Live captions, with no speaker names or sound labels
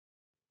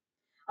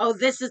Oh,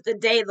 this is the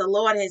day the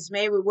Lord has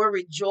made. We will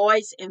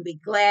rejoice and be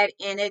glad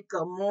in it.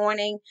 Good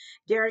morning.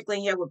 Derek Lynn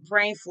here with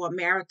Praying for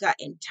America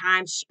and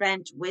time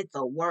spent with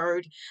the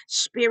Word.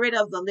 Spirit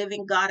of the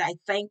living God, I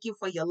thank you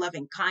for your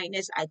loving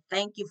kindness. I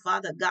thank you,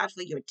 Father God,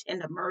 for your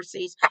tender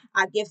mercies.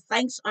 I give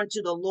thanks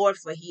unto the Lord,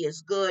 for he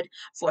is good,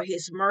 for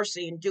his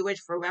mercy endureth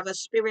forever.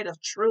 Spirit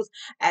of truth,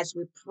 as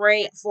we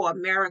pray for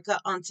America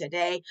on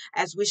today,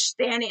 as we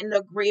stand in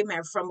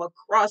agreement from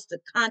across the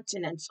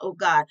continents, oh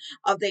God,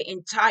 of the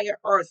entire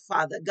earth,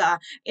 Father God.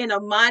 In the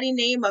mighty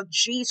name of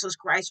Jesus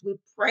Christ, we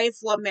pray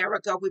for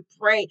America. We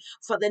pray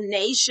for the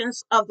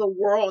nations of the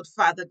world,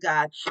 Father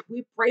God.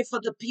 We pray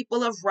for the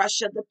people of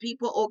Russia, the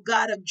people, oh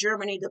God, of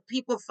Germany, the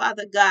people,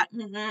 Father God.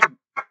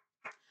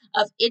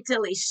 Of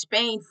Italy,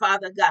 Spain,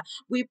 Father God.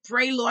 We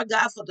pray, Lord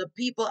God, for the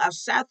people of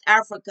South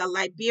Africa,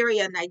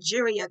 Liberia,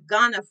 Nigeria,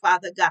 Ghana,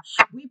 Father God.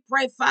 We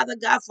pray, Father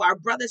God, for our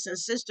brothers and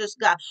sisters,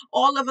 God,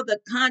 all over the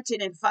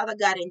continent, Father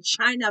God, in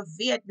China,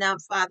 Vietnam,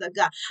 Father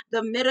God,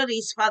 the Middle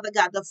East, Father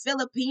God, the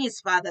Philippines,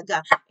 Father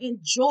God, in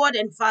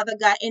Jordan, Father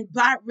God, in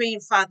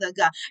Bahrain, Father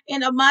God,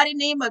 in the mighty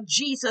name of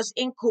Jesus,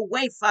 in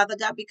Kuwait, Father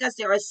God, because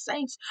there are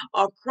saints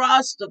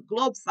across the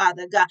globe,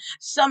 Father God.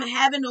 Some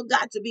having, oh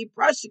God, to be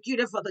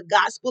persecuted for the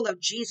gospel of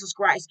Jesus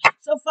Christ.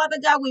 So, Father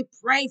God, we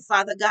pray,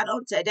 Father God,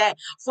 on today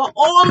for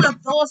all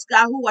of those,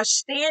 God, who are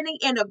standing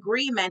in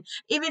agreement,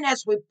 even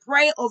as we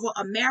pray over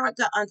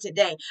America on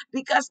today.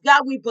 Because,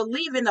 God, we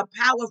believe in the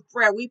power of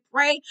prayer. We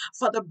pray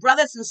for the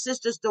brothers and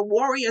sisters, the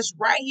warriors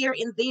right here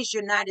in these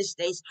United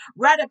States,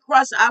 right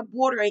across our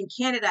border in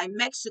Canada and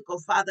Mexico,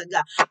 Father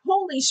God.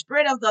 Holy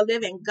Spirit of the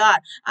living God,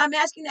 I'm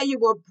asking that you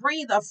will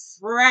breathe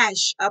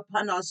afresh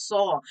upon us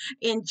all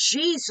in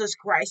Jesus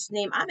Christ's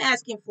name. I'm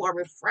asking for a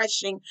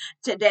refreshing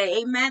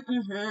today. Amen.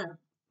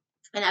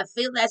 And I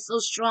feel that so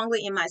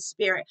strongly in my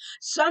spirit.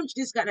 So I'm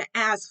just going to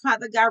ask,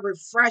 Father God,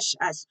 refresh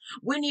us.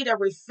 We need a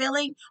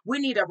refilling. We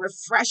need a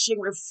refreshing.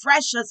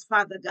 Refresh us,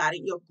 Father God,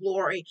 in your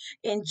glory.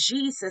 In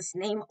Jesus'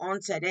 name on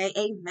today.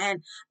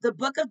 Amen. The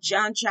book of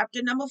John,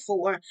 chapter number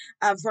 4,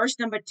 verse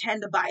number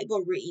 10, the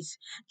Bible reads,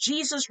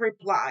 Jesus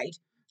replied,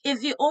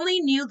 if you only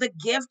knew the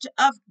gift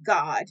of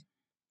God,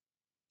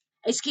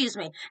 excuse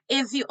me,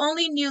 if you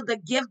only knew the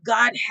gift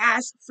God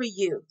has for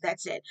you,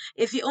 that's it.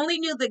 If you only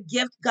knew the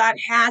gift God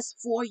has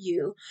for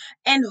you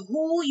and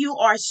who you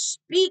are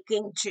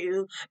speaking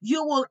to,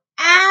 you will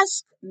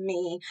ask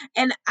me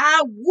and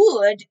I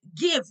would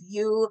give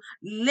you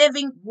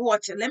living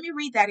water. Let me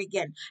read that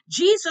again.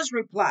 Jesus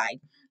replied,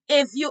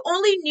 if you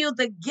only knew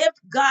the gift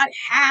God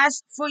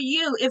has for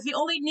you, if you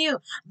only knew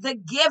the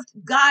gift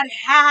God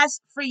has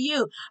for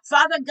you,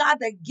 Father God,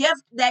 the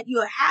gift that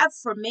you have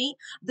for me,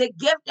 the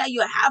gift that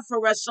you have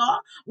for us all.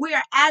 We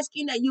are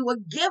asking that you will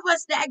give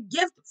us that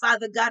gift,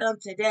 Father God, on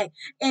today.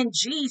 In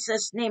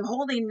Jesus' name,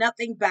 holding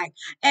nothing back.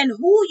 And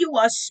who you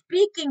are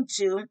speaking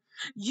to,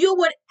 you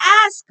would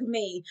ask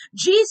me.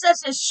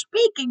 Jesus is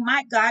speaking,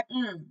 my God.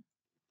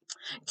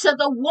 To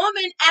the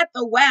woman at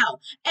the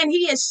well. And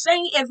he is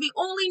saying, if you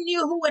only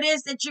knew who it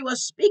is that you are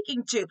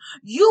speaking to,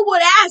 you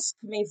would ask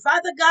me.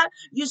 Father God,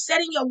 you said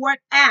in your word,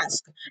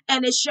 ask,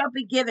 and it shall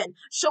be given.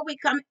 So we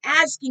come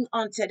asking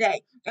on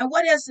today. And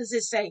what else does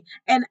it say?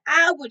 And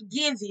I would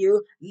give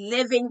you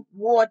living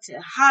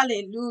water.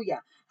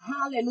 Hallelujah.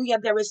 Hallelujah.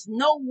 There is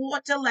no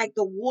water like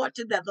the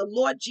water that the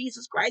Lord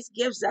Jesus Christ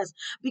gives us,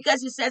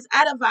 because he says,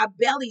 out of our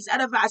bellies,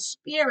 out of our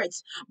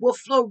spirits will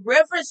flow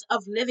rivers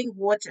of living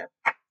water.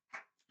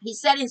 He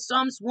said in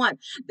Psalms 1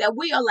 that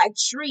we are like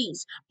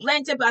trees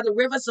planted by the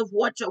rivers of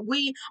water.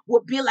 We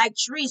will be like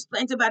trees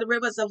planted by the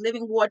rivers of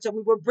living water.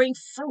 We will bring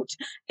fruit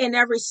in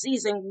every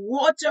season.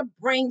 Water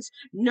brings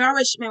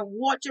nourishment.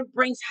 Water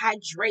brings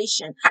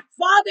hydration.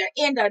 Father,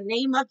 in the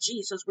name of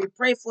Jesus, we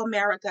pray for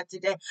America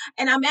today.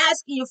 And I'm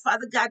asking you,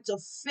 Father God, to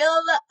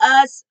fill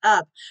us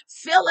up.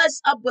 Fill us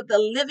up with the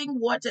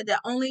living water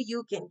that only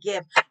you can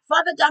give.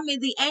 Father God, may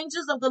the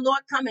angels of the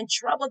Lord come and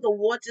trouble the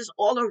waters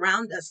all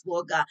around us,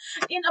 Lord God.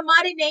 In the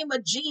mighty name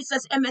of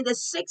Jesus, and may the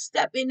sick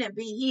step in and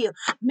be healed.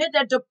 May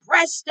the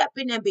depressed step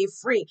in and be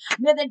free.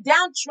 May the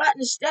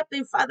downtrodden step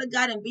in, Father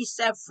God, and be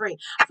set free.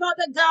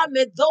 Father God,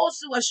 may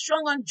those who are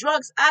strung on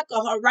drugs,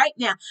 alcohol right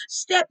now,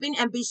 step in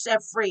and be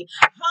set free.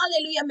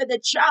 Hallelujah. May the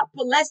child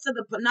molester,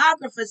 the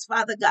pornographers,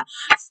 Father God,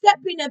 step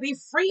in and be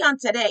free on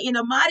today. In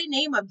the mighty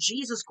name of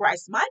Jesus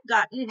Christ, my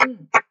God.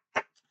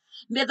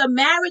 May the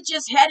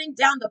marriages heading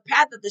down the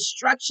path of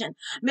destruction,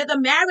 may the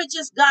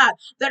marriages, God,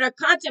 that are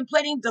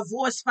contemplating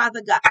divorce,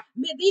 Father God,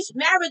 may these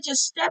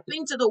marriages step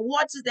into the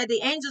waters that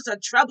the angels are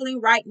troubling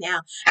right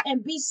now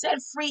and be set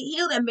free,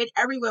 healed, and made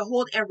everywhere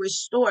whole and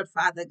restored,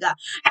 Father God.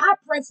 I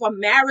pray for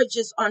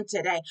marriages on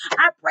today.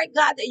 I pray,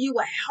 God, that you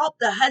will help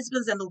the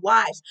husbands and the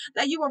wives,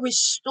 that you will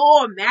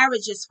restore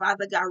marriages,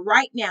 Father God,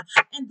 right now.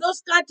 And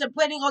those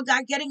contemplating, oh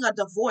God, getting a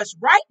divorce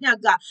right now,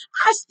 God,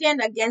 I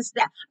stand against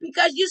that,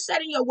 because you said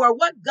in your word,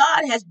 what God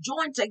God has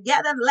joined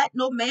together, let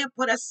no man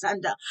put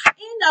asunder.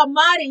 In the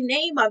mighty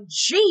name of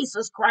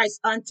Jesus Christ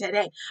on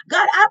today.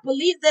 God, I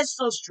believe this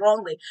so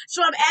strongly.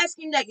 So I'm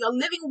asking that your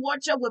living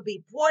water will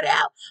be poured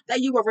out,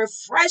 that you will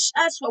refresh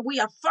us when we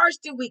are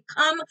thirsty. We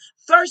come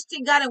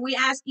thirsty, God, and we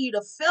ask you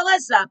to fill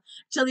us up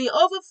to the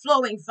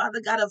overflowing,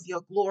 Father God, of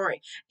your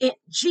glory. In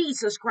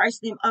Jesus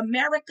Christ's name,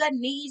 America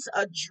needs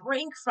a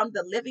drink from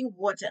the living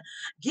water.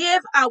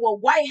 Give our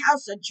White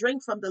House a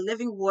drink from the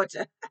living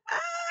water.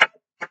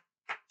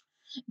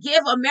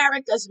 Give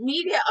America's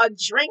media a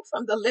drink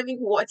from the living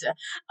water.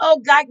 Oh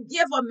God,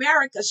 give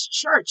America's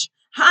church.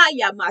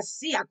 Haya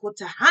Masia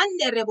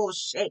Kutahande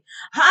Reboshe.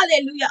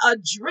 Hallelujah. A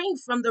drink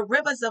from the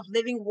rivers of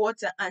living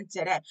water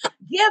unto that.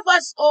 Give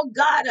us, oh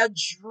God, a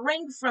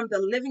drink from the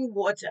living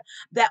water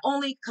that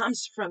only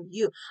comes from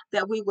you,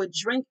 that we would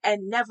drink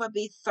and never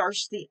be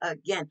thirsty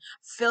again.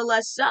 Fill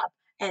us up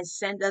and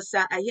send us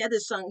out. I hear the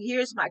song,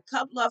 here's my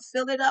cup, Lord,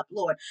 fill it up,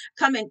 Lord.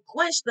 Come and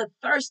quench the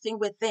thirsting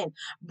within.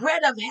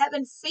 Bread of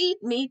heaven, feed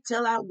me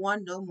till I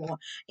want no more.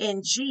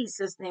 In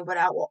Jesus' name, but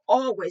I will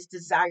always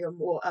desire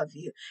more of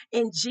you.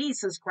 In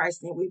Jesus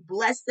Christ's name, we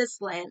bless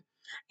this land.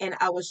 And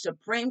our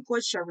Supreme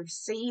Court shall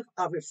receive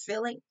a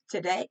refilling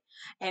today.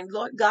 And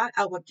Lord God,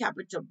 our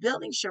Capitol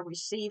building shall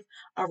receive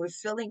a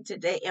refilling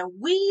today. And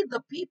we,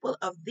 the people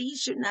of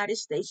these United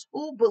States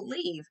who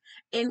believe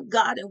in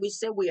God, and we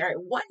say we are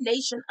one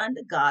nation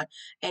under God,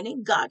 and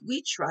in God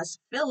we trust,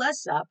 fill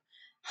us up.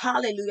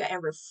 Hallelujah,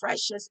 and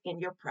refresh us in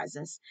your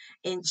presence.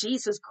 In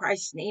Jesus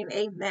Christ's name,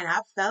 amen.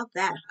 I felt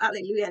that.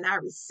 Hallelujah. And I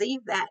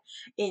received that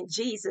in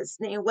Jesus'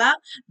 name. Well,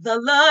 the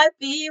Lord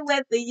be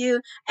with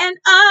you and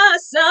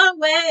also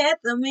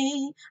with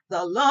me.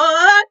 The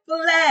Lord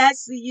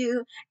bless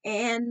you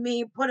and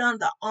me. Put on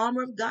the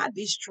armor of God.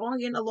 Be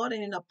strong in the Lord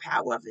and in the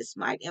power of his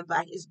might and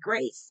by his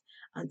grace.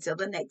 Until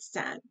the next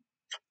time.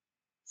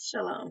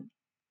 Shalom.